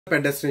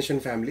Pet Destination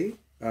family.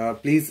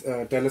 Please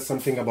tell us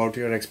something about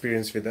your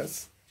experience with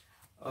us.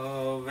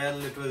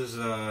 Well, it was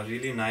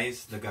really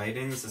nice. The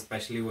guidance,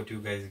 especially what you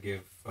guys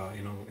give,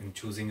 in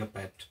choosing a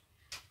pet,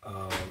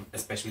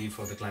 especially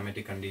for the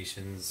climatic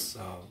conditions,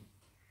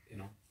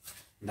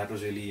 that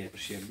was really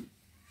appreciable.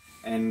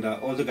 And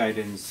all the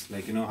guidance,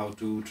 like, how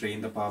to train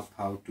the pup,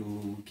 how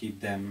to keep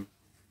them,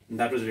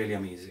 that was really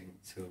amazing.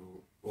 So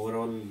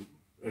overall,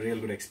 a real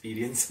good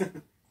experience.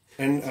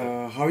 And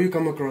how you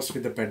come across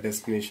with the Pet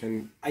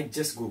Destination? I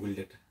just Googled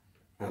it.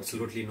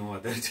 Absolutely no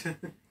other.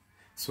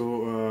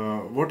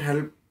 So what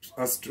helps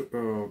us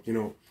to,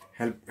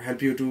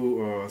 help you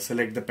to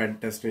select the Pet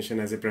Destination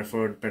as a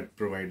preferred pet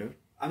provider?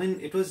 I mean,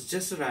 it was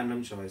just a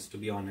random choice, to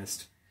be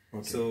honest.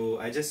 Okay. So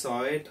I just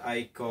saw it,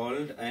 I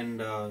called, and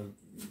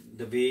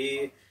the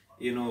way,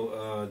 you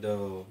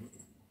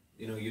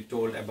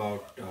told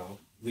about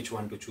which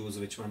one to choose,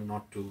 which one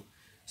not to.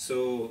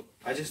 So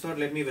I just thought,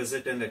 let me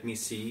visit and let me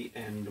see.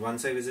 And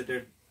once I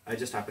visited, I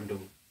just happened to,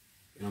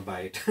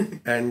 buy it.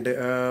 And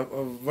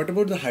what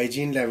about the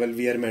hygiene level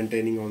we are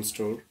maintaining on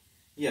store?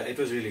 Yeah, it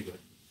was really good.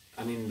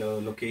 I mean,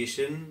 the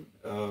location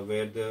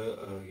where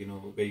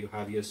where you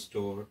have your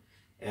store,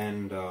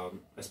 and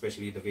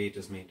especially the way it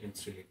is maintained,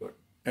 it's really good.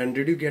 And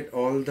did you get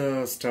all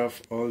the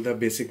stuff, all the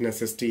basic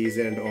necessities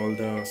and all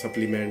the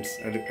supplements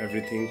and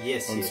everything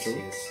on store?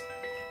 Yes.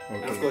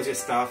 Okay. And of course, your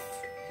staff,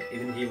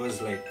 even he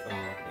was like,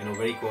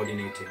 very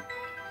coordinating.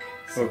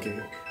 So, okay.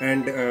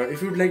 And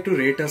if you'd like to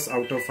rate us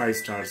out of 5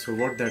 stars, so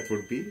what that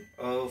would be?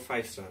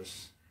 5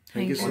 stars.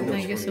 Thank you so much.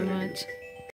 Thank you so much.